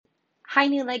Hi,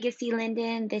 New Legacy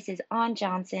Linden. This is Ann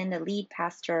Johnson, the lead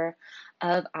pastor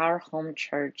of our home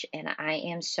church, and I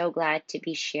am so glad to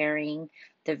be sharing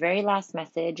the very last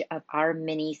message of our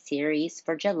mini series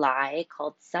for July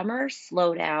called Summer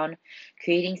Slowdown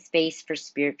Creating Space for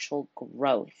Spiritual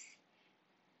Growth.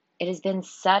 It has been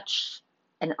such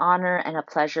an honor and a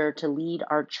pleasure to lead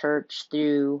our church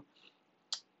through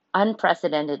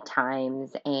unprecedented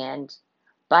times, and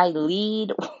by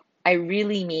lead, I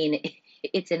really mean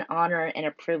it's an honor and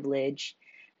a privilege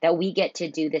that we get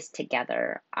to do this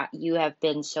together. You have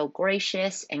been so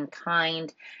gracious and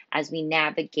kind as we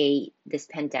navigate this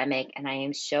pandemic, and I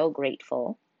am so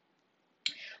grateful.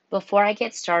 Before I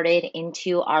get started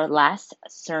into our last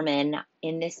sermon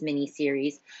in this mini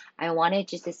series, I wanted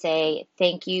just to say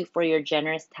thank you for your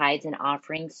generous tithes and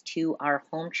offerings to our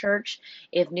home church.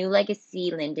 If New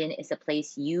Legacy Linden is a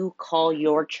place you call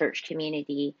your church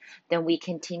community, then we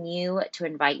continue to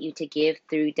invite you to give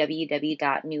through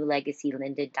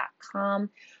www.newlegacylinden.com.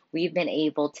 We've been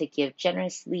able to give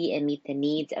generously and meet the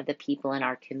needs of the people in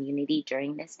our community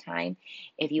during this time.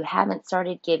 If you haven't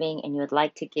started giving and you would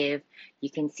like to give, you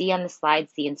can see on the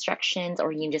slides the instructions, or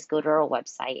you can just go to our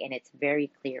website and it's very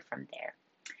clear from there.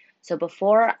 So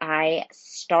before I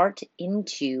start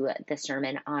into the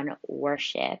sermon on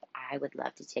worship, I would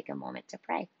love to take a moment to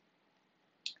pray.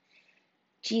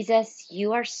 Jesus,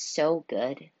 you are so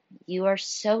good. You are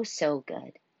so, so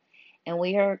good. And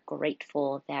we are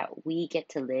grateful that we get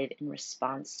to live in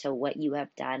response to what you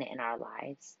have done in our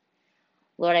lives.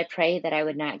 Lord, I pray that I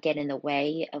would not get in the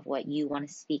way of what you want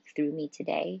to speak through me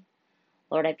today.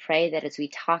 Lord, I pray that as we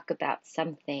talk about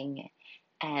something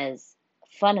as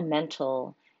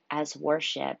fundamental as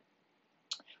worship,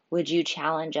 would you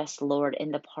challenge us, Lord,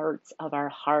 in the parts of our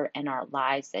heart and our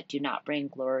lives that do not bring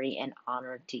glory and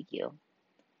honor to you?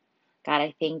 God,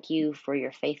 I thank you for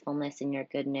your faithfulness and your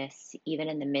goodness, even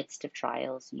in the midst of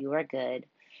trials. You are good.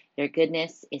 Your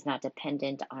goodness is not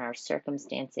dependent on our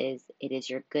circumstances. It is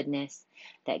your goodness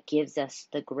that gives us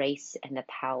the grace and the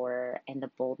power and the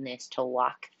boldness to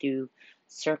walk through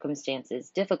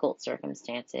circumstances, difficult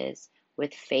circumstances,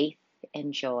 with faith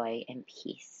and joy and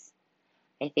peace.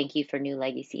 I thank you for New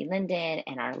Legacy Linden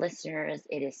and our listeners.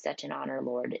 It is such an honor,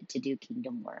 Lord, to do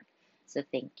kingdom work. So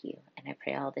thank you. And I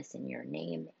pray all this in your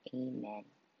name. Amen.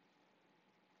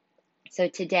 So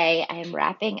today I am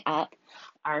wrapping up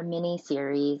our mini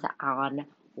series on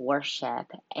worship.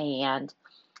 And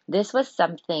this was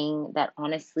something that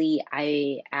honestly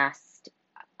I asked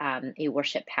a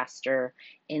worship pastor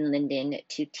in Linden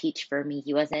to teach for me.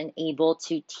 He wasn't able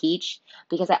to teach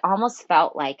because I almost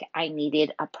felt like I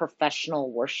needed a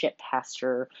professional worship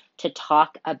pastor to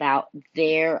talk about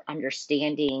their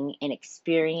understanding and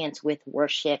experience with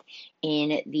worship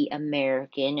in the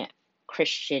American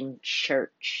Christian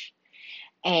church.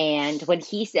 And when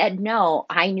he said no,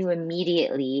 I knew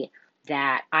immediately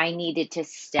that I needed to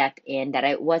step in, that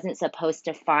I wasn't supposed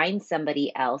to find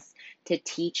somebody else to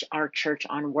teach our church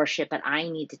on worship, but I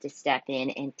needed to step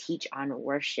in and teach on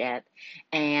worship.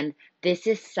 And this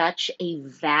is such a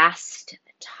vast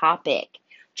topic,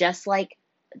 just like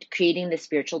creating the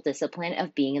spiritual discipline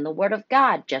of being in the Word of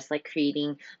God, just like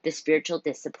creating the spiritual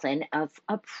discipline of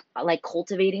like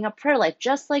cultivating a prayer life,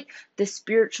 just like the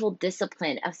spiritual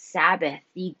discipline of Sabbath,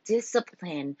 the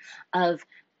discipline of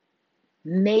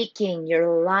making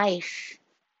your life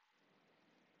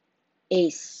a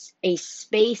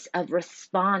space of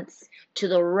response to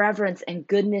the reverence and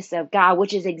goodness of God,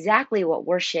 which is exactly what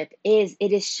worship is.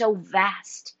 It is so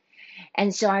vast.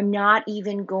 And so I'm not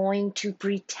even going to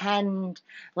pretend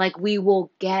like we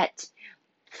will get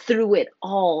through it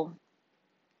all.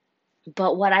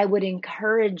 But what I would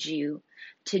encourage you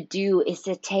to do is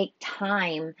to take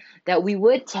time that we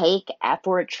would take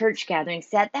for a church gathering,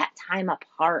 set that time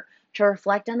apart to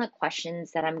reflect on the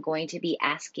questions that I'm going to be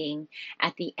asking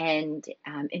at the end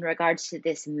in regards to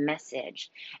this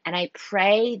message. And I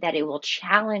pray that it will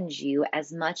challenge you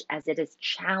as much as it has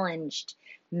challenged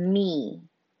me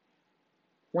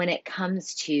when it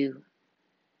comes to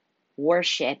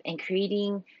worship and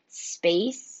creating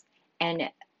space and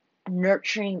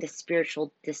nurturing the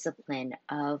spiritual discipline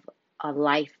of a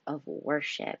life of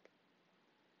worship.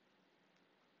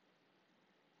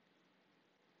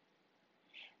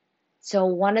 So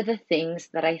one of the things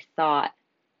that I thought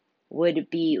would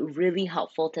be really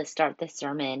helpful to start the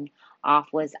sermon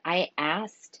off was I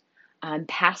asked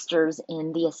pastors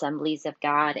in the Assemblies of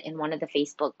God in one of the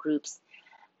Facebook groups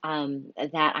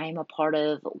that I'm a part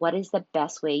of, what is the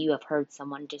best way you have heard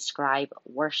someone describe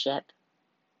worship?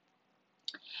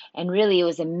 And really, it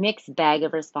was a mixed bag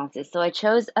of responses. So I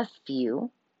chose a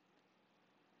few.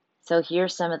 So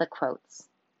here's some of the quotes.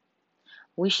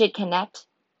 We should connect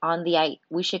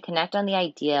we should connect on the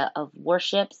idea of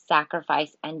worship,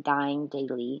 sacrifice, and dying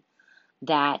daily.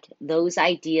 That those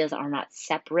ideas are not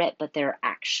separate, but they're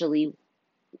actually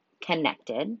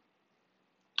connected.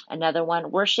 Another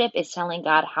one, worship is telling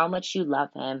God how much you love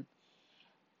Him.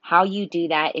 How you do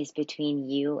that is between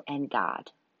you and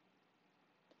God.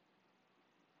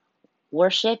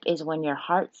 Worship is when your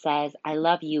heart says, I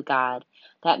love you, God.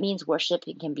 That means worship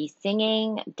can be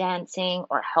singing, dancing,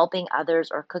 or helping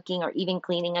others, or cooking, or even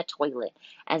cleaning a toilet,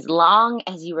 as long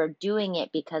as you are doing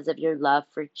it because of your love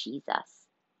for Jesus.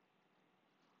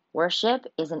 Worship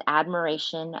is an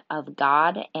admiration of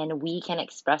God, and we can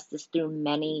express this through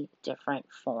many different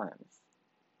forms.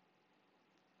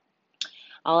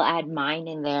 I'll add mine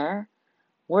in there.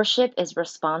 Worship is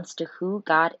response to who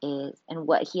God is and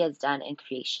what He has done in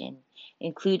creation,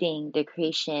 including the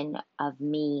creation of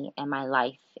me and my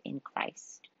life in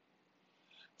Christ.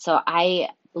 So I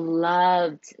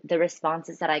loved the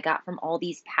responses that I got from all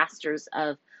these pastors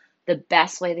of the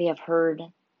best way they have heard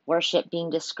worship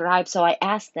being described. So I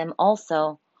asked them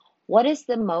also, what is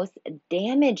the most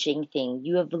damaging thing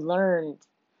you have learned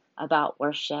about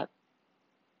worship?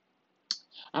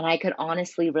 And I could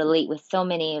honestly relate with so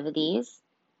many of these.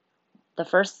 The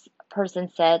first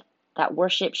person said that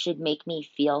worship should make me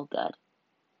feel good.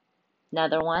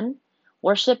 Another one,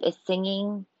 worship is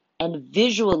singing and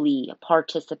visually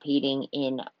participating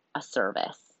in a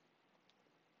service.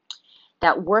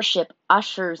 That worship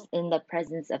ushers in the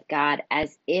presence of God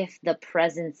as if the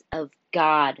presence of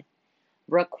God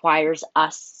requires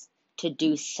us to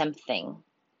do something.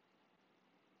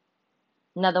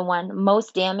 Another one,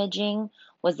 most damaging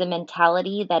was the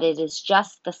mentality that it is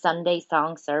just the Sunday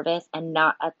song service and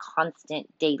not a constant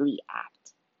daily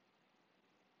act.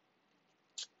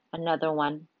 Another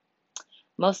one,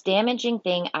 most damaging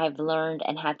thing I've learned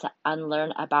and had to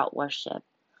unlearn about worship,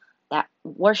 that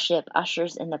worship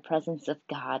ushers in the presence of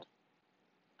God.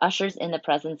 Ushers in the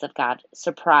presence of God.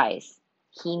 Surprise,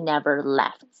 He never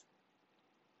left.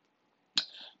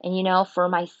 And for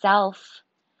myself,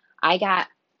 I got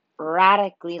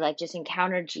radically just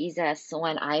encountered Jesus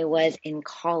when I was in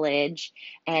college,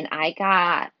 and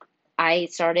I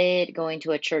started going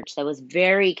to a church that was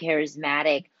very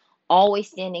charismatic, always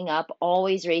standing up,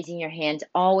 always raising your hands,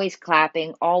 always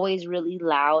clapping, always really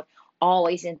loud,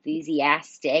 always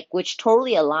enthusiastic, which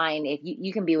totally aligned. If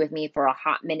you can be with me for a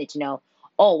hot minute to know,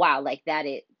 oh wow,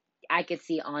 I could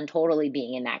see on totally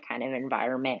being in that kind of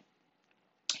environment.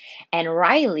 And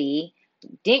Riley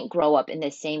didn't grow up in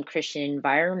the same Christian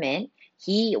environment.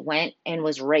 He went and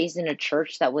was raised in a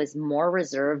church that was more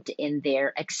reserved in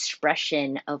their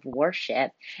expression of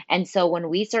worship. And so when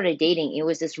we started dating, it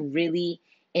was this really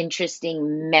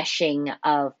interesting meshing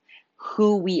of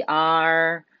who we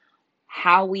are,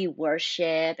 how we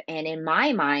worship. And in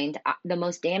my mind, the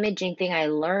most damaging thing I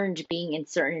learned being in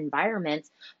certain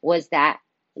environments was that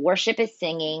worship is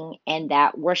singing, and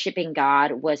that worshiping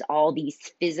God was all these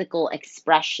physical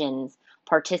expressions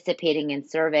participating in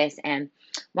service. And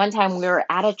one time we were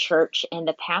at a church, and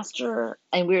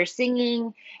we were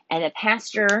singing, and the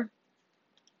pastor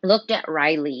looked at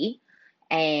Riley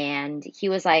and he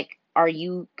was like, "Are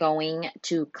you going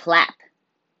to clap?"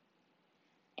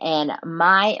 And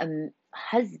my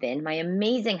husband, my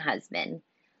amazing husband,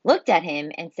 looked at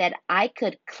him and said, "I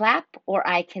could clap or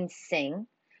I can sing.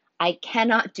 I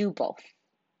cannot do both."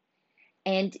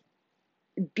 And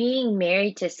being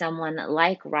married to someone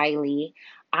like Riley,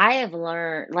 I have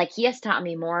learned, he has taught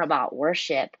me more about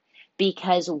worship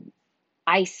because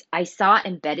I saw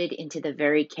embedded into the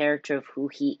very character of who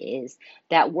he is,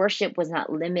 that worship was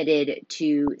not limited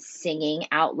to singing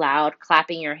out loud,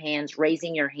 clapping your hands,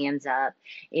 raising your hands up.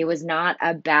 It was not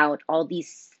about all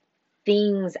these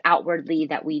things outwardly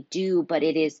that we do, but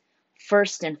it is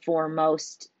first and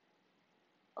foremost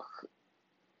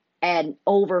an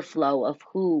overflow of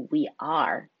who we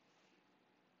are.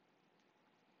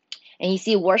 And you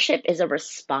see, worship is a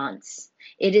response.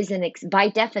 It is by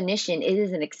definition, it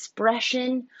is an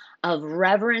expression of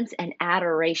reverence and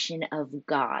adoration of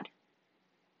God.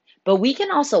 But we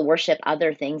can also worship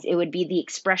other things. It would be the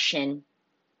expression,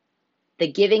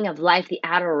 the giving of life, the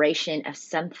adoration of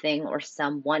something or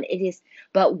someone.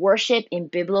 But worship in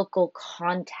biblical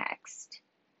context,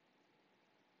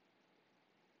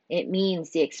 it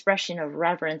means the expression of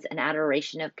reverence and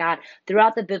adoration of God.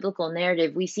 Throughout the biblical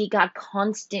narrative, we see God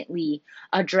constantly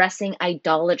addressing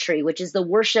idolatry, which is the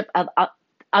worship of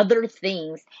other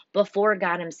things before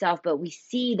God Himself. But we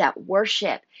see that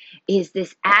worship is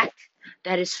this act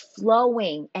that is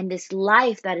flowing, and this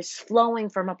life that is flowing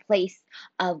from a place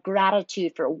of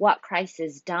gratitude for what Christ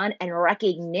has done and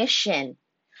recognition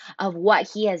of what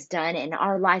he has done in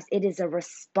our lives. It is a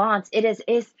response. It is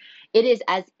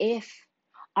as if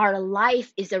our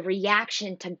life is a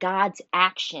reaction to God's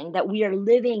action, that we are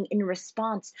living in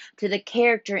response to the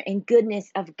character and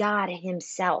goodness of God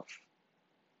himself.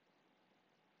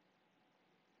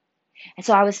 And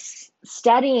so I was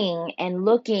studying and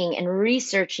looking and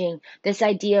researching this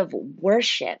idea of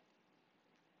worship.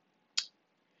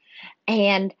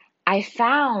 And I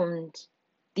found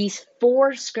these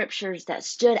 4 scriptures that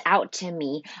stood out to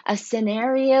me of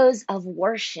scenarios of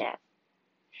worship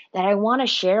that I want to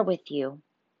share with you.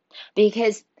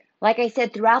 Because, like I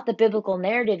said, throughout the biblical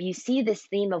narrative, you see this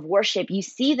theme of worship. You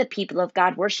see the people of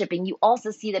God worshiping. You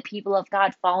also see the people of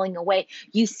God falling away.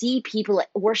 You see people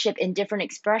worship in different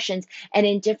expressions and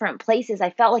in different places.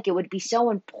 I felt like it would be so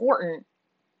important,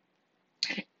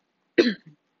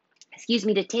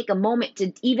 to take a moment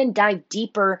to even dive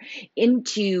deeper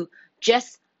into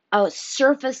just a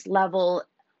surface level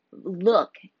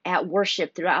look at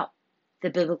worship throughout the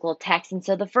biblical text. And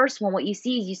so the first one, what you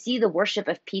see is you see the worship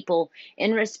of people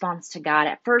in response to God.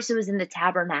 At first, it was in the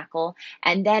tabernacle.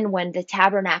 And then when the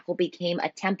tabernacle became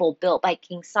a temple built by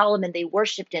King Solomon, they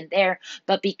worshiped in there.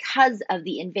 But because of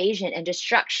the invasion and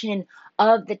destruction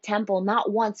of the temple,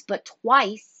 not once, but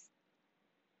twice,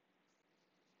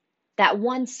 that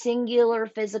one singular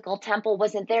physical temple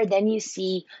wasn't there. Then you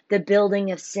see the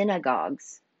building of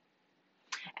synagogues.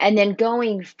 And then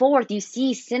going forth, you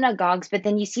see synagogues, but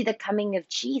then you see the coming of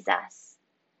Jesus.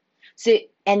 So,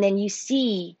 and then you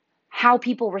see how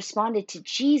people responded to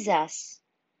Jesus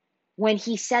when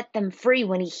he set them free,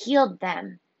 when he healed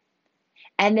them.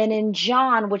 And then in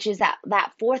John, which is that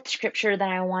 4th scripture that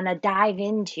I want to dive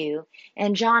into,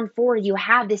 in John 4, you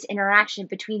have this interaction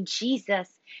between Jesus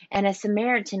and a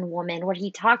Samaritan woman where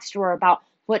he talks to her about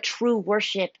what true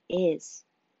worship is.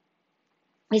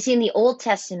 You see, in the Old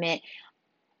Testament,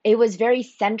 it was very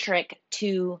centric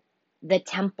to the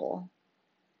temple.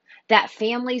 That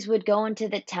families would go into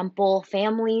the temple,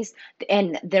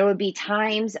 and there would be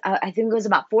times, I think it was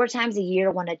about 4 times a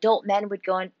year, when adult men would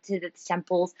go into the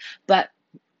temples, but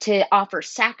to offer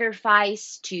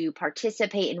sacrifice, to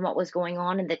participate in what was going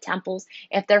on in the temples.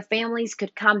 If their families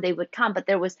could come, they would come, but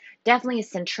there was definitely a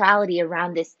centrality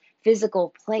around this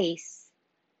physical place.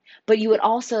 But you would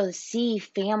also see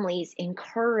families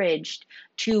encouraged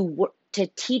to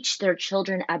teach their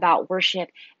children about worship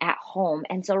at home.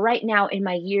 And so right now in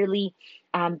my yearly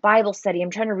Bible study, I'm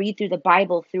trying to read through the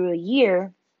Bible through a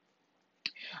year.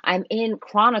 I'm in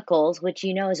Chronicles, which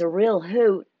is a real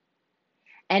hoot.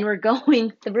 And we're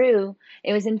going through,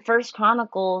 it was in First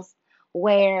Chronicles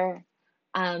where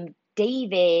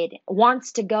David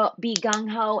wants to go be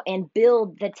gung-ho and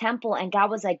build the temple, and God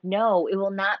was like, no, it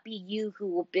will not be you who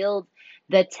will build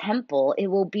the temple, it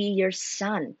will be your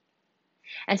son.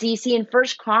 And so you see in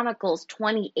First Chronicles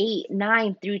 28,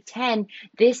 9 through 10,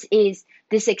 this is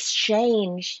this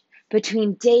exchange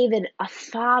between David, a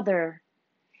father,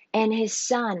 and his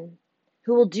son,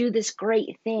 who will do this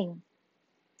great thing.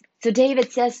 So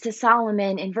David says to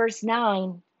Solomon in verse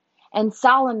 9, "And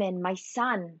Solomon, my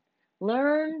son,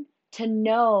 learn to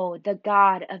know the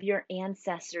God of your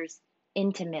ancestors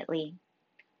intimately.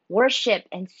 Worship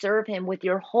and serve him with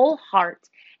your whole heart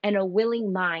and a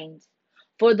willing mind.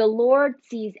 For the Lord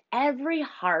sees every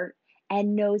heart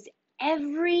and knows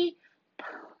every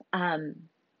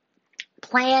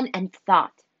plan and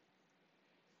thought.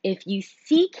 If you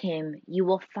seek him, you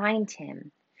will find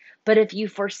him. But if you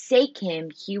forsake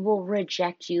him, he will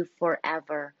reject you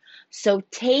forever. So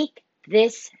take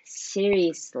this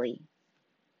seriously.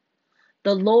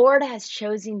 The Lord has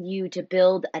chosen you to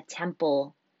build a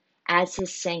temple as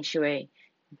his sanctuary.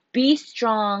 Be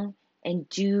strong and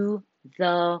do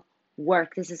the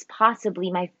work." This is possibly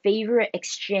my favorite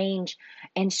exchange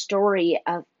and story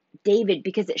of David,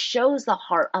 because it shows the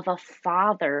heart of a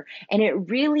father, and it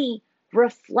really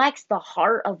reflects the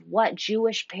heart of what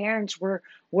Jewish parents were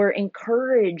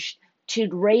encouraged to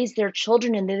raise their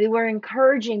children, and they were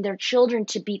encouraging their children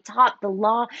to be taught the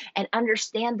law and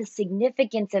understand the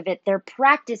significance of it, their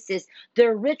practices,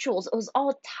 their rituals. It was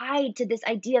all tied to this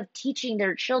idea of teaching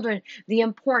their children the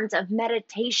importance of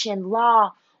meditation,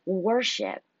 law,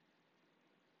 worship.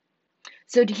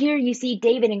 So here you see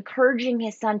David encouraging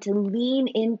his son to lean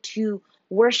into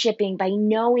worshiping by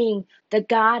knowing the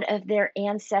God of their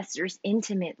ancestors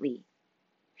intimately.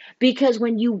 Because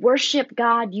when you worship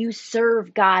God, you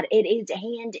serve God. It is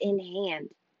hand in hand.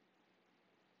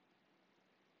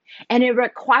 And it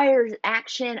requires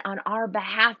action on our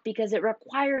behalf, because it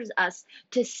requires us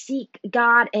to seek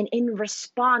God and in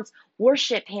response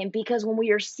worship him. Because when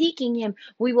we are seeking him,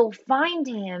 we will find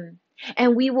him.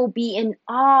 And we will be in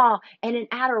awe and in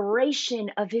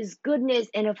adoration of his goodness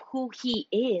and of who he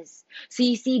is. So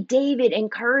you see David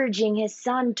encouraging his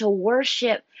son to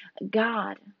worship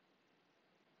God.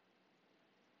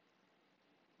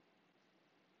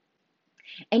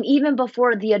 And even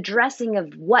before the addressing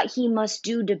of what he must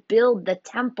do to build the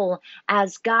temple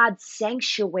as God's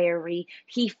sanctuary,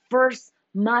 he first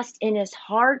must in his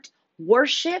heart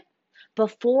worship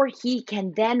before he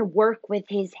can then work with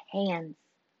his hands.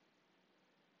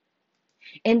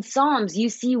 In Psalms, you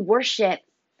see worship.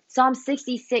 Psalm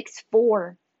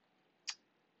 66:4.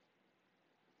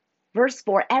 Verse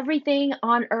 4, everything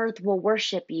on earth will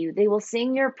worship you. They will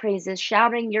sing your praises,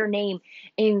 shouting your name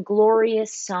in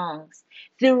glorious songs.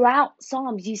 Throughout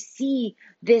Psalms, you see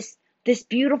this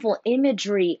beautiful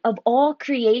imagery of all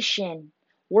creation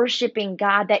worshiping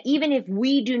God, that even if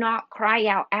we do not cry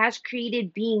out as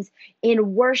created beings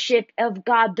in worship of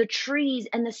God, the trees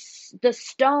and the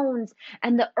stones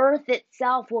and the earth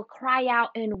itself will cry out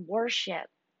in worship.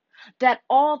 That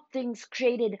all things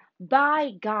created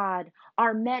by God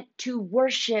are meant to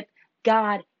worship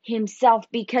God himself,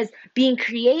 because being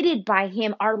created by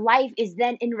him, our life is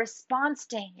then in response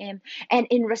to him. And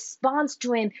in response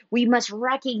to him, we must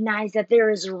recognize that there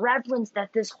is reverence,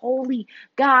 that this holy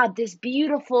God, this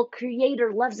beautiful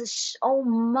creator loves us so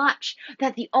much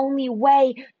that the only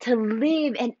way to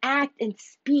live and act and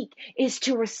speak is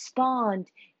to respond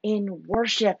in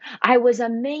worship. I was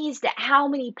amazed at how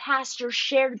many pastors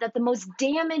shared that the most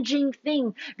damaging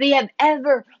thing they have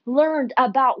ever learned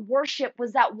about worship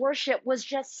was that worship was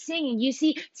just singing. You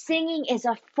see, singing is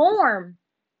a form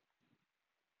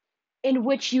in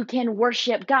which you can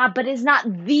worship God, but is not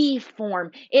the form.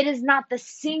 It is not the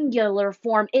singular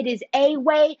form. It is a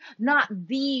way, not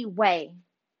the way.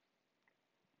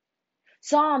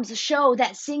 Psalms show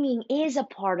that singing is a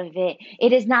part of it.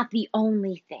 It is not the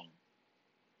only thing.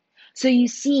 So you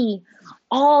see,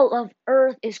 all of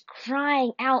earth is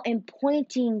crying out and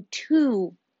pointing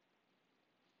to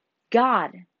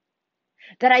God.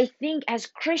 That I think as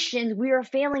Christians, we are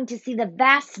failing to see the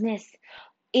vastness,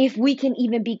 if we can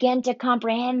even begin to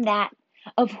comprehend that,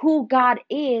 of who God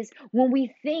is, when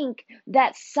we think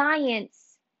that science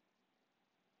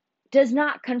does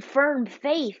not confirm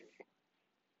faith.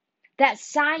 That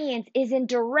science is in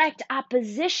direct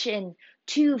opposition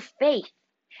to faith.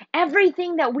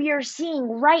 Everything that we are seeing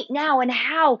right now and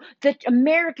how the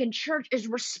American church is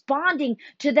responding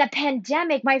to the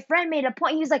pandemic. My friend made a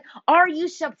point. He was like, are you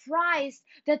surprised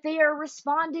that they are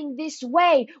responding this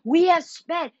way? We have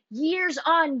spent years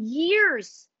on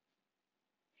years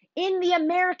in the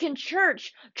American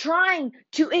church trying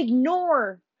to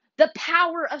ignore the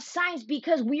power of science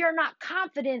because we are not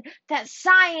confident that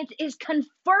science is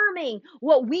confirming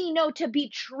what we know to be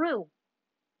true.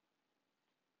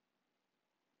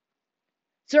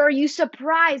 So are you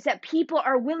surprised that people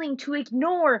are willing to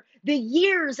ignore the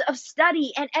years of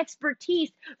study and expertise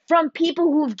from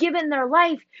people who've given their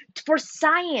life for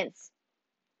science,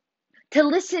 to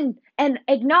listen and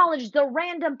acknowledge the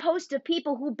random post of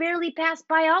people who barely passed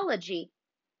biology?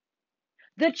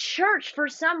 The church, for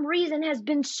some reason, has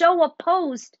been so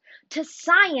opposed to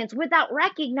science without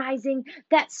recognizing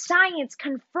that science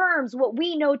confirms what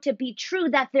we know to be true,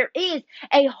 that there is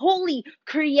a holy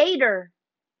creator.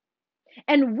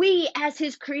 And we, as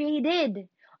his created,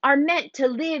 are meant to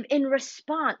live in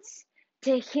response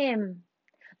to him.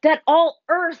 That all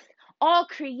earth, all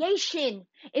creation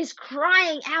is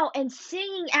crying out and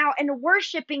singing out and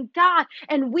worshiping God,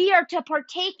 and we are to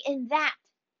partake in that.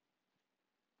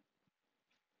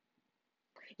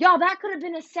 Y'all, that could have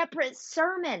been a separate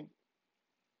sermon,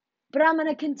 but I'm going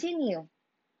to continue.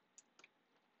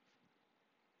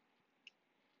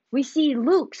 We see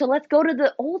Luke, so let's go to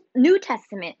the New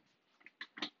Testament.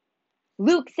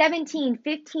 Luke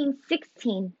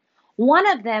 17:15-16. One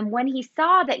of them, when he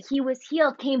saw that he was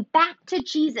healed, came back to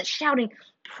Jesus shouting,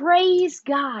 "Praise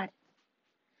God."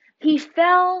 He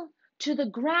fell to the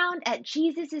ground at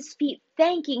Jesus' feet,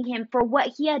 thanking him for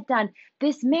what he had done.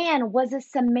 This man was a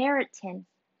Samaritan.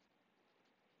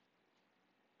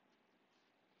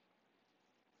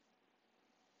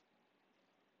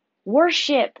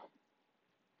 Worship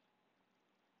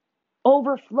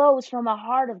overflows from a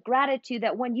heart of gratitude,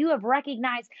 that when you have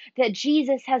recognized that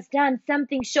Jesus has done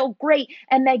something so great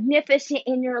and magnificent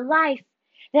in your life,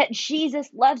 that Jesus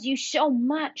loves you so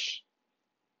much,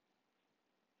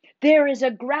 there is a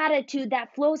gratitude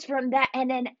that flows from that.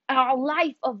 And in our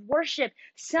life of worship,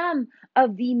 some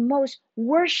of the most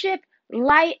worship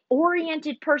light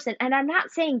oriented person, and I'm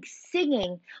not saying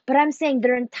singing, but I'm saying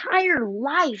their entire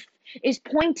life is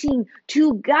pointing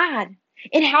to God.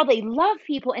 in how they love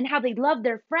people and how they love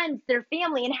their friends, their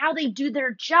family, and how they do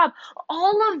their job.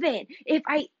 All of it.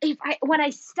 When I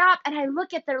stop and I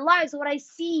look at their lives, what I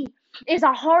see is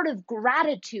a heart of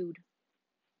gratitude,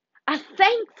 a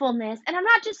thankfulness. And I'm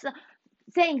not just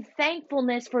saying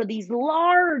thankfulness for these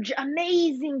large,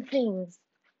 amazing things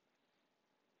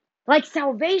like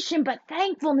salvation, but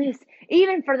thankfulness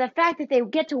even for the fact that they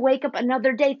get to wake up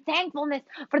another day, thankfulness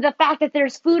for the fact that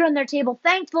there's food on their table,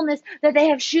 thankfulness that they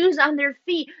have shoes on their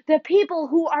feet. The people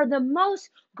who are the most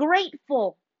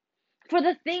grateful for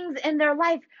the things in their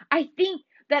life, I think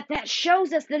that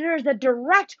shows us that there is a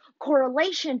direct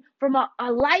correlation from a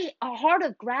heart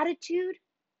of gratitude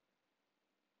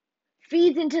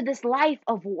feeds into this life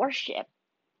of worship.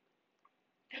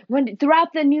 When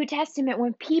throughout the New Testament,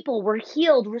 when people were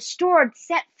healed, restored,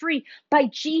 set free by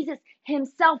Jesus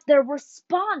himself, their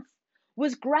response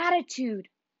was gratitude.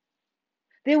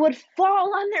 They would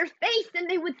fall on their face and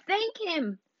they would thank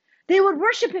him. They would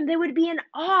worship him. They would be in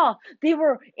awe. They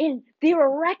were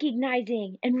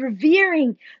recognizing and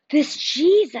revering this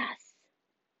Jesus.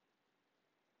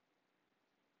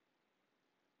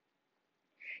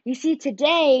 You see,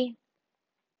 today,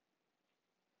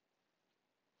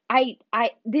 I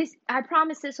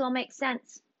promise this will make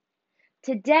sense.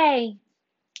 Today,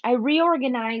 I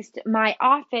reorganized my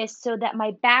office so that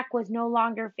my back was no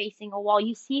longer facing a wall.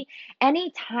 You see,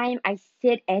 anytime I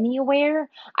sit anywhere,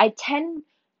 I tend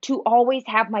to always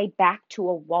have my back to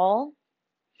a wall.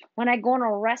 When I go in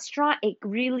a restaurant,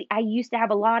 I used to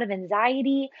have a lot of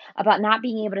anxiety about not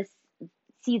being able to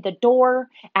see the door.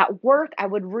 At work, I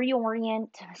would reorient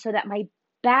so that my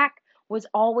back was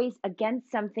always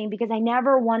against something because I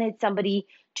never wanted somebody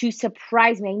to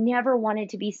surprise me. I never wanted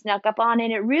to be snuck up on.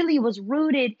 And it really was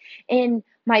rooted in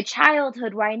my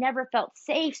childhood where I never felt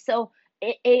safe. So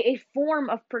a form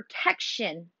of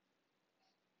protection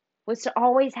was to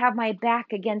always have my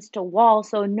back against a wall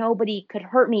so nobody could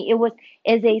hurt me. It was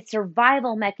as a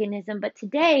survival mechanism. But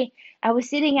today I was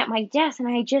sitting at my desk and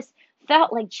I just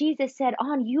felt like Jesus said,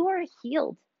 "On, you are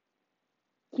healed.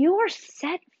 You are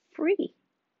set free."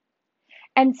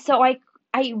 And so I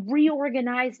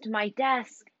reorganized my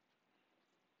desk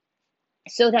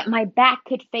so that my back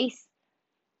could face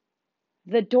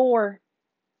the door.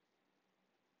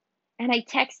 And I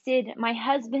texted my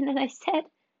husband and I said,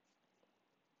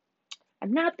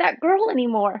 "I'm not that girl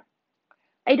anymore.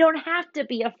 I don't have to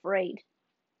be afraid.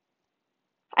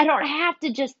 I don't have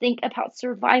to just think about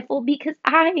survival because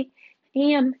I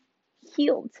am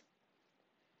healed."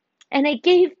 And I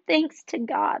gave thanks to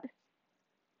God.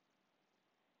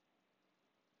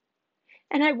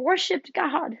 And I worshiped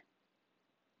God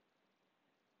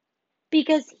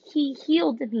because he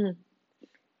healed me.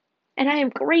 And I am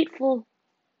grateful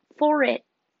for it.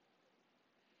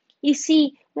 You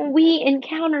see, when we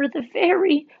encounter the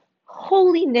very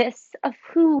holiness of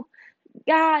who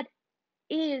God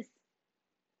is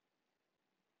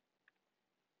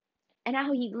and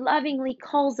how he lovingly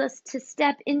calls us to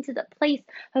step into the place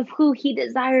of who he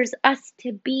desires us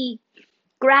to be,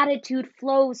 gratitude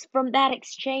flows from that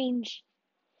exchange.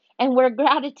 And where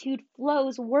gratitude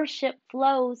flows, worship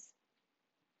flows.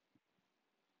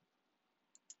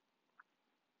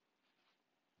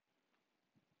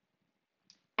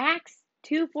 Acts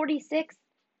 2:46.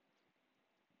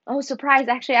 Oh, surprise.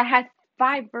 Actually, I had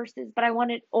 5 verses,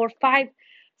 or 5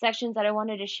 sections that I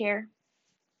wanted to share.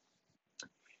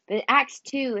 But Acts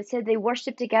 2, it said they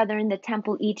worshiped together in the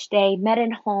temple each day, met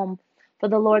in home for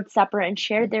the Lord's Supper, and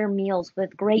shared their meals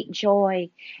with great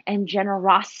joy and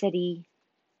generosity.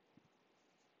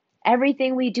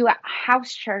 Everything we do at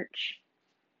house church,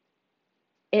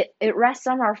 it rests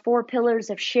on our 4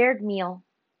 pillars of shared meal,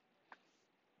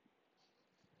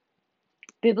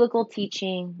 biblical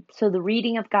teaching, so the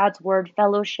reading of God's word,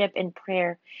 fellowship, and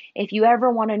prayer. If you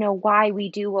ever want to know why we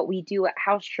do what we do at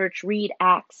house church, read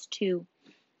Acts 2.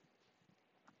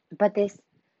 But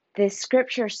this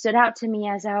scripture stood out to me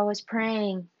as I was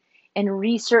praying and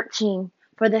researching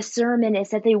for the sermon is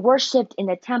that they worshiped in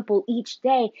the temple each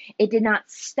day. It did not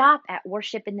stop at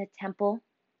worship in the temple,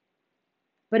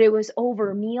 but it was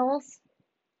over meals.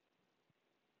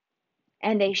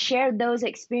 And they shared those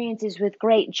experiences with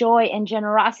great joy and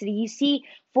generosity. You see,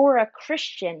 for a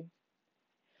Christian,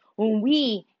 when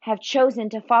we have chosen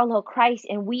to follow Christ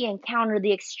and we encounter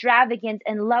the extravagance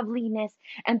and loveliness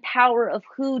and power of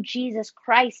who Jesus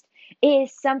Christ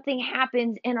is, something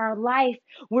happens in our life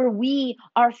where we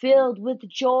are filled with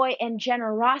joy and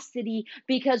generosity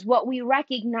because what we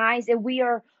recognize is we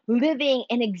are living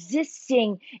and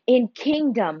existing in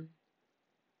kingdom.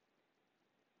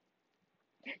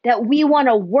 that we want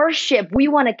to worship. We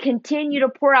want to continue to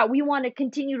pour out. We want to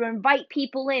continue to invite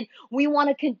people in. We want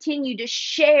to continue to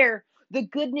share the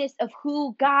goodness of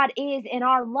who God is in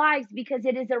our lives because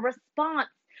it is a response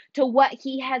to what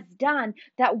he has done.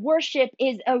 That worship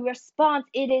is a response,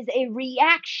 it is a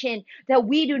reaction, that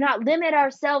we do not limit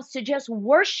ourselves to just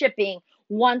worshiping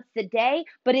once a day,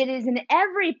 but it is in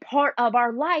every part of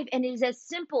our life, and it is as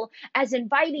simple as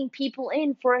inviting people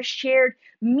in for a shared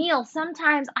meal.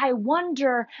 Sometimes I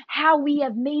wonder how we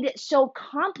have made it so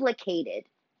complicated.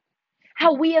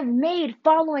 How we have made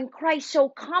following Christ so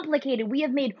complicated. We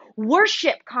have made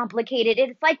worship complicated.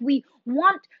 It's like we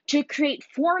want to create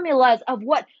formulas of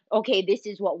what, okay, this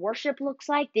is what worship looks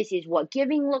like. This is what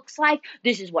giving looks like.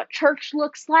 This is what church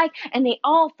looks like. And they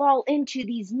all fall into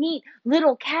these neat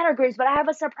little categories. But I have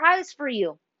a surprise for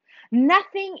you.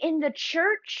 Nothing in the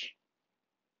church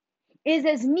is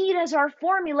as neat as our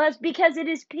formulas because it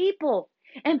is people,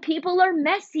 and people are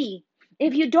messy.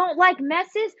 If you don't like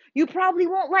messes, you probably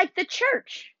won't like the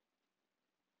church.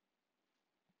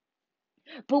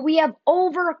 But we have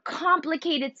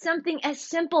overcomplicated something as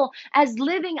simple as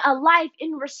living a life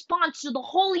in response to the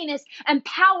holiness and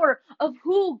power of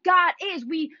who God is.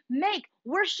 We make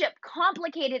worship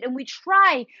complicated and we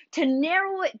try to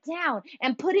narrow it down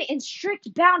and put it in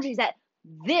strict boundaries that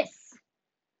this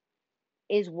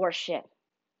is worship.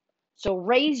 So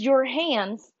raise your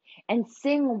hands and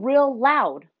sing real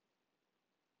loud.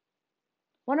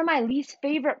 One of my least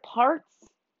favorite parts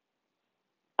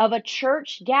of a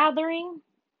church gathering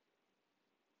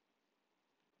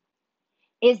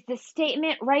is the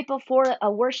statement right before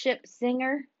a worship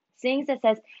singer sings that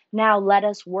says, "Now let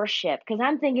us worship." Because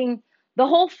I'm thinking the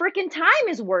whole freaking time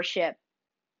is worship.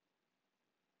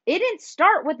 It didn't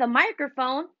start with a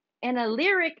microphone and a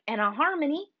lyric and a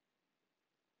harmony.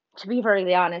 To be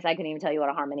very honest, I couldn't even tell you what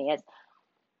a harmony is.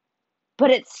 But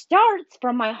it starts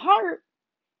from my heart.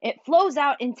 It flows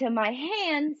out into my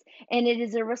hands, and it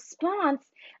is a response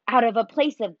out of a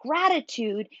place of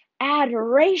gratitude,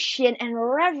 adoration, and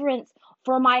reverence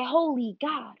for my holy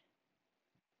God.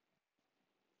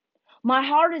 My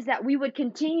heart is that we would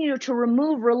continue to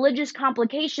remove religious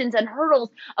complications and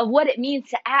hurdles of what it means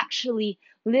to actually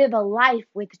live a life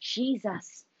with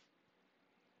Jesus.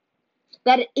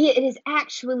 That it is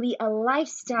actually a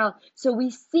lifestyle. So we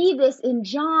see this in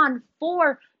John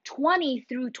 4:20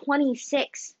 through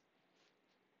 26.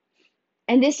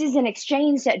 And this is an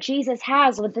exchange that Jesus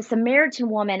has with the Samaritan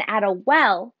woman at a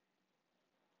well.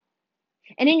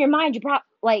 And in your mind, you probably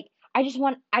like, I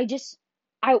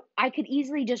could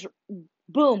easily just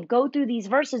boom, go through these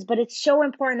verses, but it's so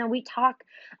important that we talk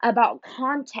about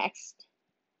context.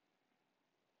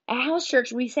 At House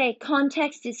Church, we say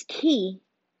context is key,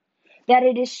 that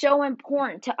it is so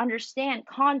important to understand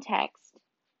context.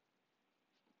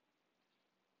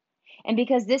 And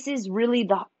because this is really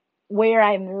where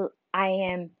I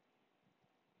am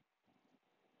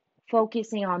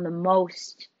focusing on the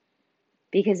most,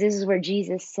 because this is where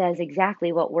Jesus says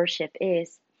exactly what worship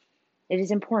is. It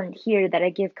is important here that I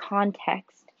give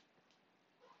context.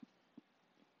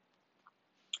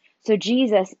 So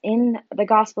Jesus in the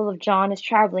Gospel of John is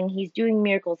traveling, he's doing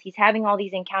miracles, he's having all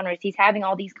these encounters, he's having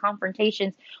all these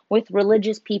confrontations with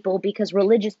religious people because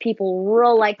religious people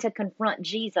real like to confront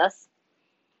Jesus.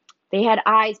 They had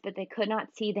eyes, but they could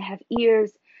not see. They have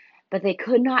ears, but they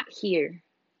could not hear.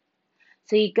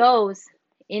 So he goes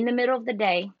in the middle of the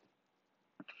day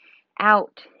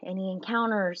out and he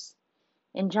encounters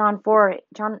in John 4,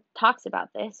 John talks about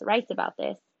this, writes about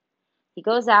this. He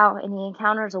goes out and he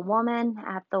encounters a woman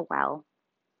at the well.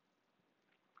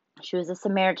 She was a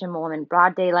Samaritan woman,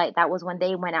 broad daylight. That was when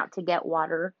they went out to get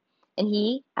water. And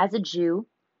he, as a Jew,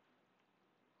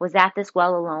 was at this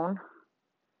well alone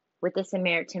with a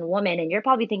Samaritan woman. And you're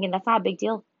probably thinking, that's not a big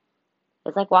deal.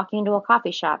 It's like walking into a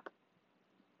coffee shop.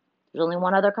 There's only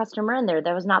one other customer in there.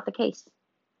 That was not the case.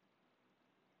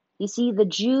 You see, the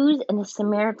Jews and the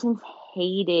Samaritans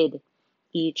hated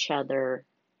each other.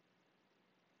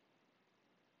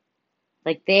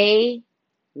 Like they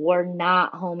were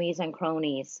not homies and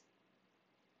cronies.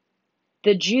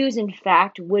 The Jews, in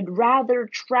fact, would rather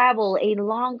travel a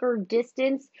longer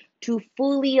distance to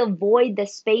fully avoid the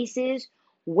spaces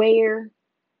where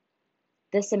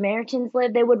the Samaritans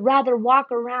lived. They would rather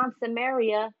walk around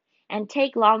Samaria and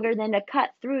take longer than to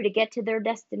cut through to get to their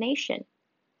destination.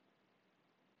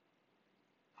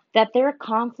 That their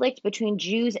conflict between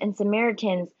Jews and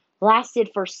Samaritans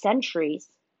lasted for centuries.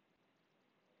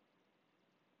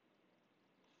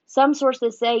 Some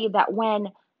sources say that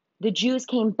when the Jews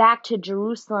came back to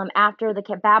Jerusalem after the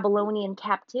Babylonian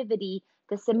captivity,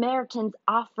 the Samaritans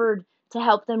offered to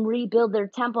help them rebuild their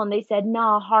temple, and they said,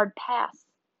 "Nah, hard pass."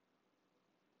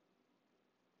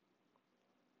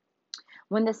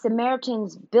 when the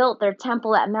Samaritans built their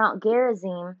temple at Mount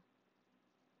Gerizim,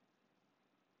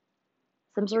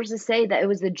 some sources say that it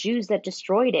was the Jews that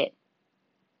destroyed it.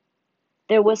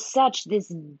 There was such this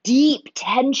deep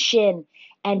tension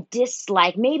and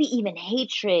dislike, maybe even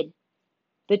hatred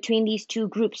between these two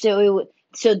groups. So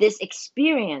this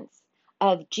experience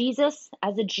of Jesus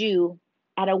as a Jew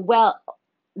at a broad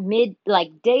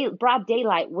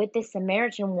daylight with this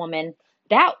Samaritan woman,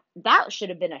 that should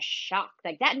have been a shock.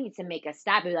 Like, that needs to make us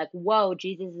stop and be like, whoa,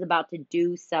 Jesus is about to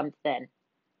do something.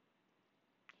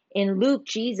 In Luke,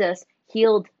 Jesus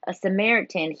healed a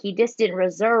Samaritan. He just didn't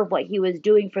reserve what he was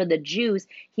doing for the Jews.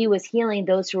 He was healing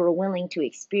those who were willing to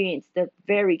experience the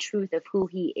very truth of who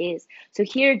he is. So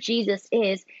here Jesus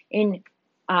is in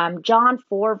John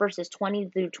 4, verses 20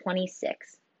 through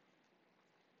 26.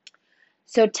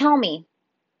 So tell me,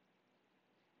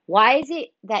 why is it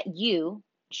that you,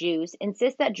 Jews,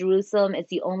 insist that Jerusalem is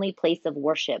the only place of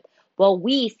worship, while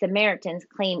we, Samaritans,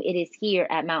 claim it is here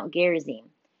at Mount Gerizim,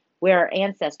 where our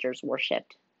ancestors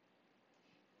worshipped?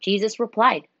 Jesus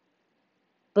replied,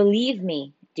 "Believe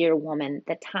me, dear woman,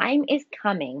 the time is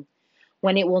coming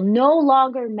when it will no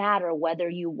longer matter whether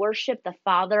you worship the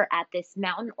Father at this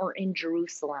mountain or in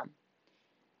Jerusalem.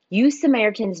 You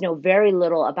Samaritans know very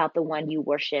little about the one you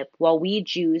worship, while we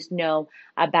Jews know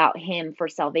about him, for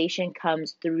salvation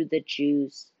comes through the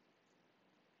Jews.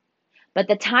 But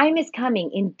the time is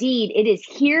coming, indeed, it is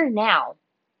here now,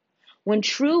 when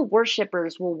true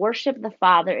worshipers will worship the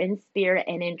Father in spirit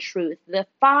and in truth. The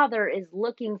Father is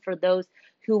looking for those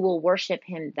who will worship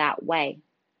him that way.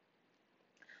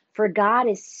 For God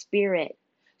is spirit,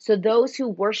 so those who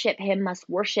worship him must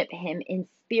worship him in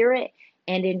spirit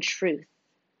and in truth."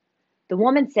 The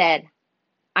woman said,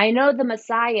 "I know the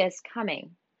Messiah is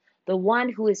coming, the one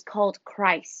who is called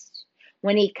Christ.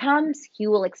 When he comes, he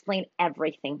will explain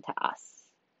everything to us."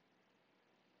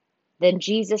 Then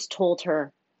Jesus told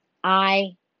her,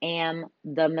 "I am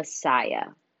the Messiah."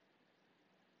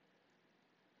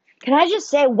 Can I just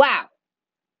say, wow,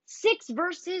 6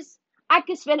 verses? I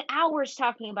could spend hours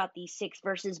talking about these 6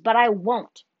 verses, but I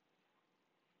won't.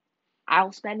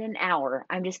 I'll spend an hour.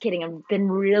 I'm just kidding. I've been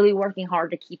really working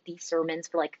hard to keep these sermons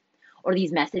or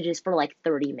these messages for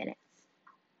 30 minutes.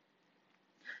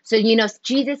 So,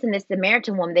 Jesus and the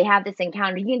Samaritan woman, they have this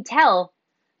encounter. You can tell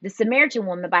the Samaritan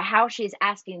woman by how she's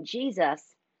asking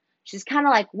Jesus. She's kind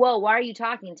of like, whoa, why are you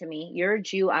talking to me? You're a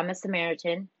Jew. I'm a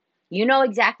Samaritan. You know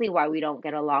exactly why we don't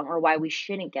get along or why we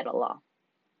shouldn't get along.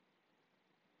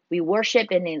 We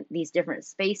worship in these different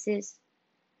spaces.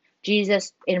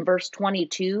 Jesus, in verse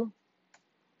 22,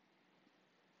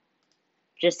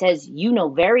 just says, you know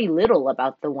very little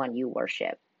about the one you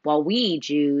worship, while we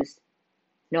Jews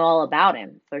know all about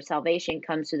him. For salvation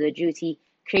comes to the Jews. He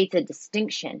creates a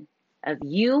distinction of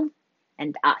you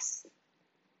and us.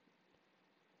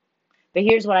 But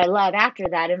here's what I love after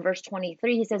that. In verse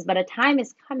 23, he says, "But a time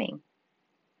is coming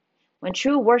when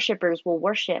true worshipers will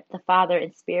worship the Father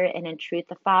in spirit and in truth."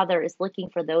 The Father is looking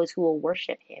for those who will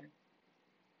worship him.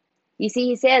 You see,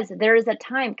 he says there is a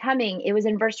time coming. It was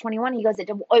in verse 21. He goes, it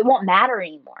won't matter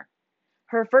anymore.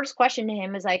 Her first question to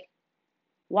him is like,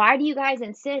 why do you guys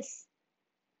insist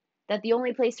that the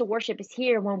only place to worship is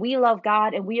here when we love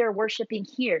God and we are worshiping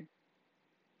here?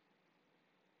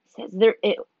 He says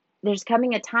there's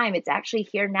coming a time, it's actually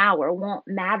here now, where it won't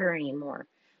matter anymore,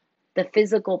 the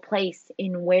physical place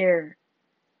in where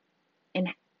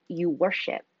and you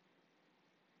worship.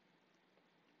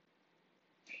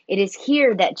 It is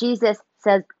here that Jesus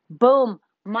says, boom,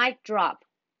 mic drop.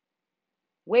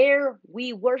 Where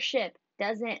we worship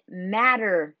doesn't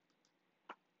matter,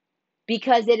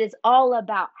 because it is all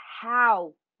about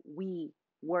how we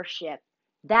worship.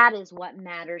 That is what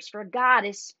matters. For God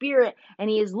is spirit, and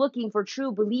he is looking for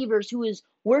true believers who is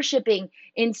worshiping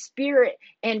in spirit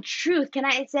and truth. Can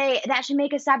I say that should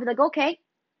make us stop and be like,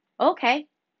 okay,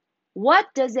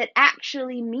 what does it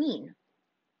actually mean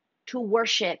to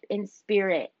worship in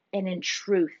spirit and in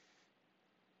truth?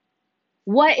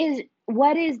 What is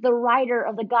the writer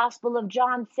of the Gospel of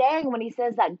John saying when he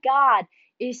says that God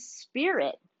is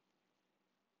spirit?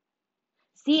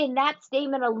 See, in that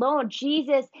statement alone,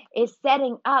 Jesus is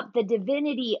setting up the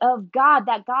divinity of God,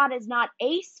 that God is not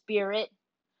a spirit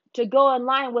to go in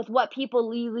line with what people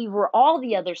believe were all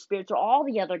the other spirits or all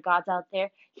the other gods out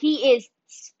there. He is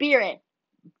spirit.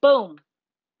 Boom.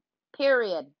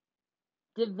 Period.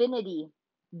 Divinity.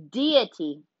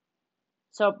 Deity.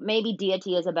 So maybe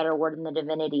deity is a better word than the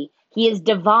divinity. He is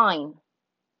divine.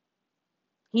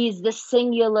 He is the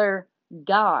singular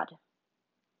God.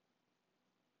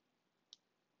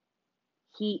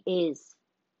 He is,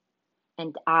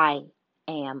 and I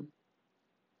am.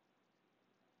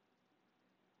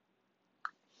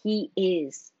 He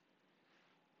is.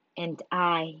 And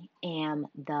I am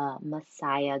the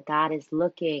Messiah. God is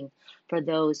looking for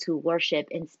those who worship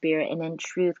in spirit and in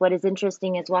truth. What is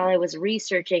interesting is while I was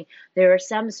researching, there are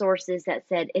some sources that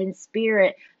said in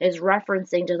spirit is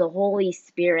referencing to the Holy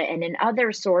Spirit, and in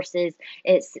other sources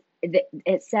it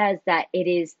says that it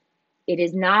is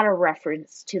not a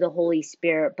reference to the Holy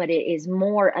Spirit, but it is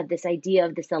more of this idea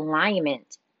of this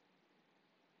alignment,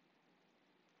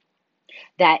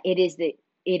 that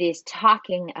it is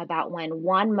talking about when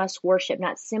one must worship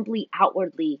not simply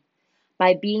outwardly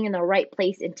by being in the right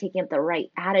place and taking up the right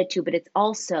attitude, but it's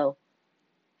also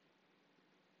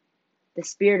the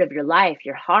spirit of your life,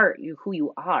 your heart, who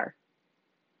you are.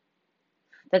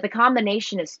 That the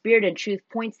combination of spirit and truth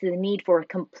points to the need for a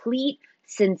complete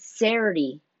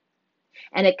sincerity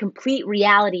and a complete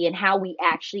reality in how we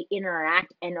actually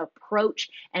interact and approach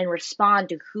and respond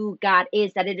to who God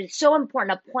is. That it is so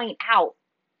important to point out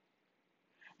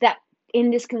that in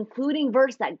this concluding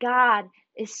verse that God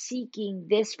is seeking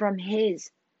this from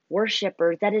his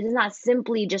worshipers, that it is not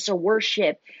simply just a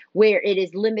worship where it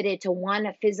is limited to one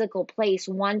physical place,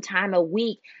 one time a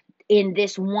week in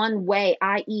this one way,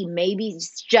 i.e. maybe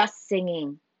just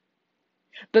singing.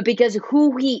 But because of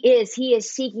who he is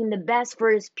seeking the best for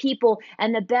his people,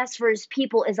 and the best for his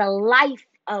people is a life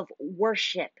of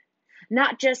worship,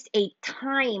 not just a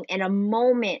time and a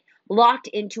moment locked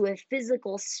into a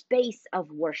physical space of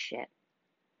worship.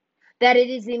 That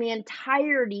it is in the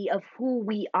entirety of who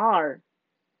we are.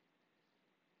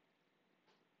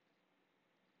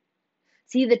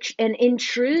 See, and in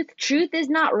truth is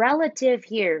not relative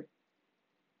here.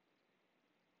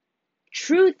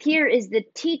 Truth here is the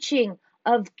teaching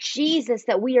of Jesus,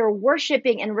 that we are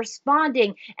worshiping and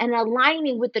responding and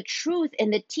aligning with the truth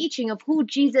and the teaching of who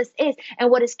Jesus is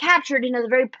and what is captured in the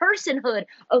very personhood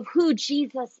of who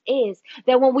Jesus is.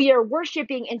 That when we are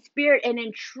worshiping in spirit and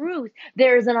in truth,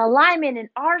 there is an alignment in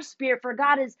our spirit. For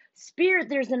God is spirit,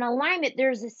 there's an alignment,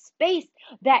 there's a space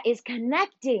that is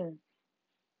connecting.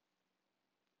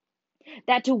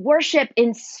 That to worship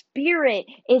in spirit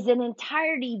is in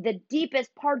entirety the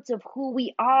deepest parts of who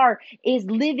we are, is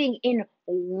living in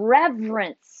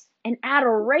reverence and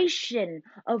adoration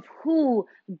of who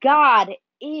God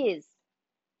is.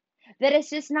 That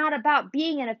it's just not about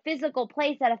being in a physical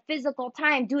place at a physical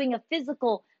time doing a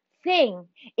physical thing.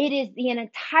 It is the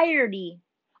entirety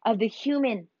of the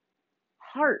human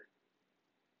heart.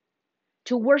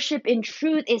 To worship in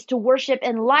truth is to worship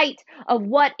in light of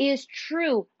what is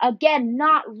true. Again,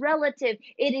 not relative.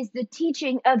 It is the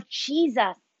teaching of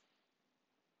Jesus.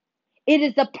 It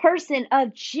is the person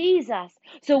of Jesus.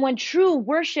 So when true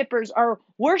worshipers are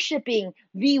worshiping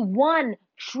the one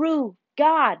true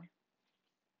God,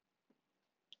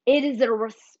 it is a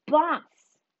response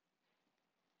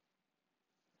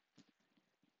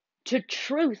to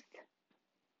truth.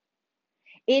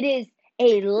 It is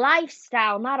a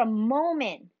lifestyle, not a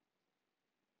moment.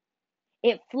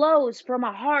 It flows from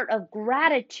a heart of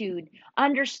gratitude,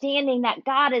 understanding that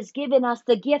God has given us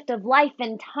the gift of life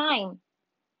and time.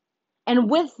 And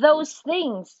with those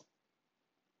things,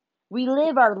 we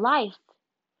live our life.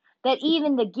 That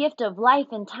even the gift of life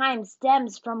and time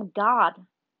stems from God.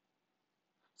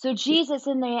 So Jesus,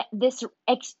 in this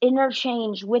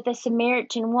interchange with a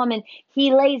Samaritan woman,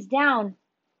 he lays down,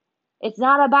 it's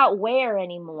not about where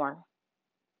anymore.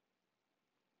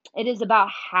 It is about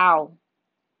how.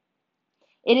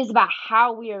 It is about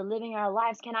how we are living our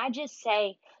lives. Can I just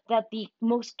say that the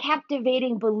most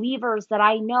captivating believers that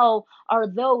I know are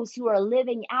those who are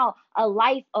living out a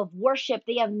life of worship.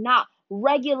 They have not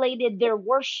regulated their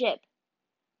worship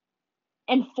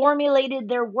and formulated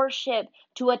their worship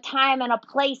to a time and a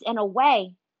place and a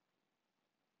way.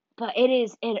 But it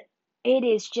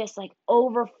is just like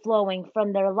overflowing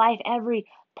from their life, every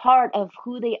part of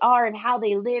who they are and how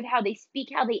they live, how they speak,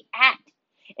 how they act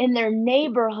in their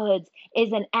neighborhoods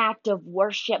is an act of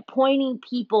worship, pointing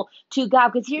people to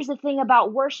God. Because here's the thing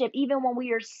about worship, even when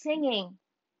we are singing,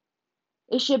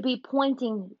 it should be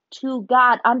pointing to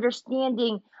God,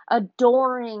 understanding,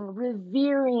 adoring,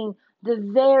 revering the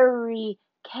very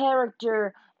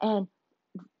character and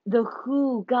the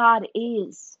who God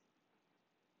is.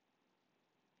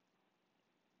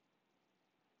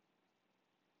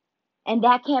 And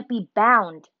that can't be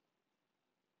bound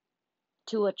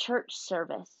to a church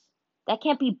service. That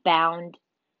can't be bound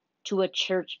to a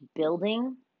church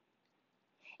building.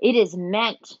 It is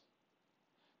meant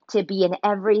to be in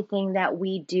everything that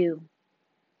we do.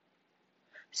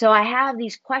 So I have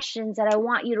these questions that I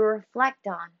want you to reflect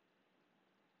on.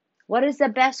 What is the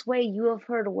best way you have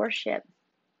heard worship?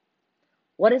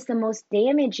 What is the most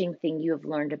damaging thing you have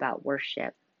learned about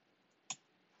worship?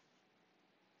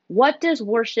 What does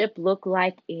worship look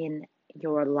like in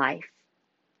your life?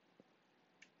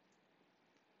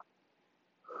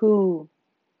 Who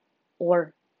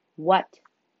or what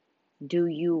do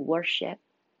you worship?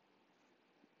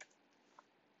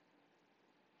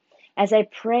 As I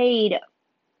prayed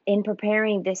in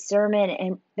preparing this sermon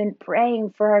and been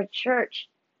praying for our church,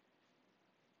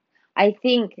 I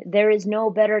think there is no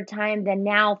better time than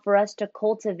now for us to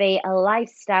cultivate a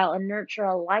lifestyle and nurture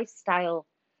a lifestyle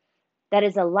that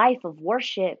is a life of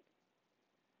worship.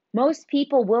 Most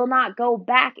people will not go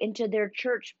back into their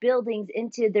church buildings,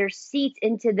 into their seats,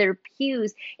 into their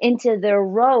pews, into their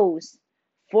rows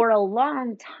for a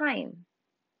long time.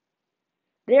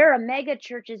 There are mega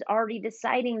churches already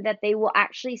deciding that they will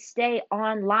actually stay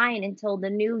online until the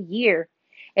new year.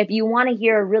 If you want to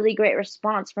hear a really great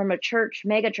response from a church,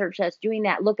 mega church that's doing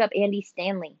that, look up Andy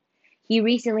Stanley. He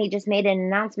recently just made an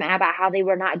announcement about how they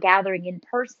were not gathering in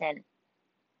person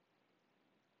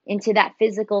into that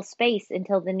physical space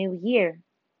until the new year.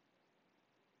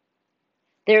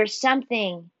 There's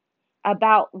something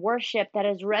about worship that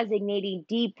is resonating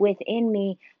deep within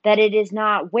me, that it is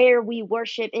not where we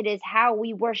worship, it is how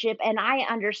we worship. And I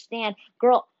understand,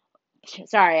 girl,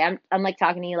 sorry, I'm like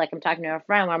talking to you like I'm talking to a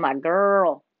friend where I'm like,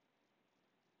 girl.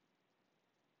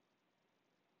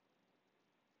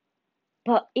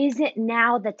 But isn't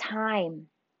now the time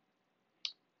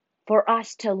for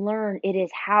us to learn it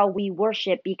is how we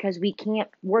worship, because we can't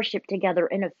worship together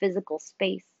in a physical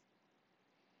space?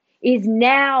 Is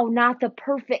now not the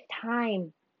perfect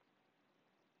time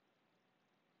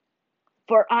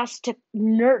for us to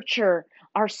nurture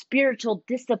our spiritual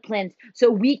disciplines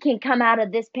so we can come out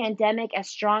of this pandemic as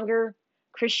stronger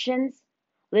Christians,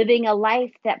 living a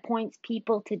life that points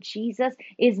people to Jesus?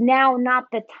 Is now not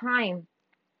the time?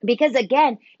 Because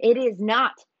again, it is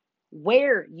not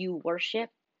where you worship,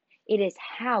 it is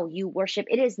how you worship.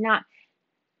 It is not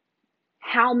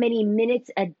how many minutes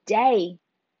a day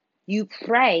you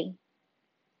pray.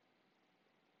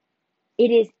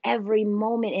 It is every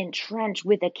moment entrenched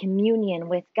with a communion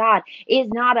with God. It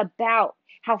is not about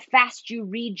how fast you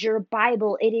read your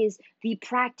Bible. It is the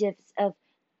practice of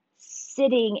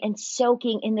sitting and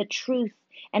soaking in the truth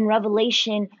and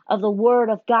revelation of the Word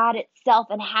of God itself,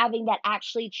 and having that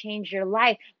actually change your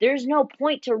life. There's no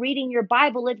point to reading your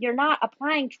Bible if you're not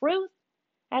applying truth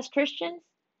as Christians.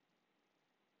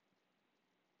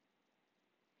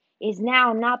 Is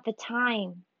now not the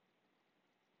time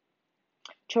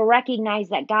to recognize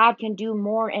that God can do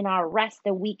more in our rest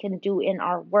than we can do in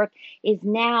our work? Is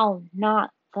now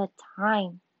not the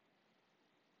time?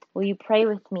 Will you pray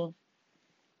with me?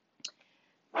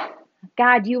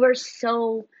 God, you are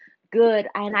so good,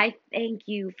 and I thank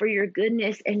you for your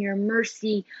goodness and your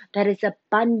mercy that is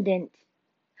abundant.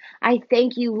 I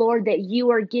thank you, Lord, that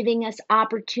you are giving us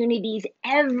opportunities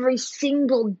every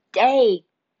single day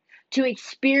to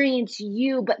experience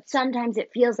you, but sometimes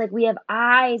it feels like we have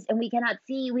eyes and we cannot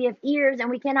see, we have ears and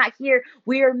we cannot hear.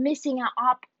 We are missing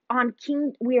out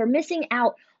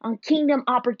on kingdom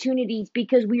opportunities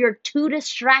because we are too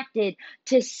distracted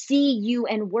to see you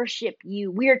and worship you.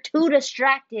 We are too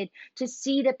distracted to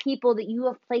see the people that you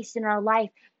have placed in our life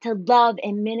to love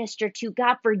and minister to.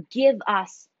 God, forgive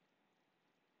us.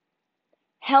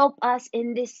 Help us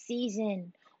in this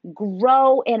season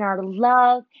grow in our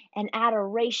love and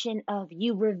adoration of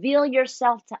you. Reveal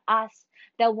yourself to us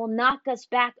that will knock us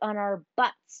back on our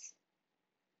butts.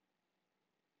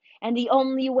 And the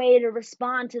only way to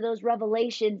respond to those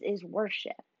revelations is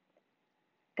worship.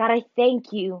 God, I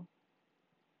thank you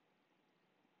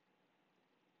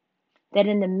that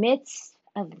in the midst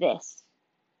of this,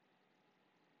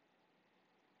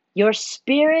 your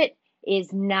spirit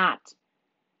is not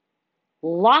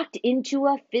locked into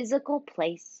a physical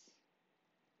place,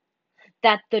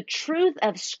 that the truth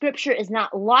of Scripture is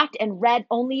not locked and read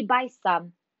only by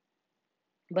some,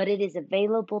 but it is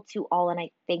available to all. And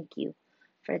I thank you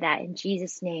for that. In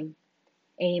Jesus' name,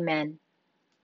 amen.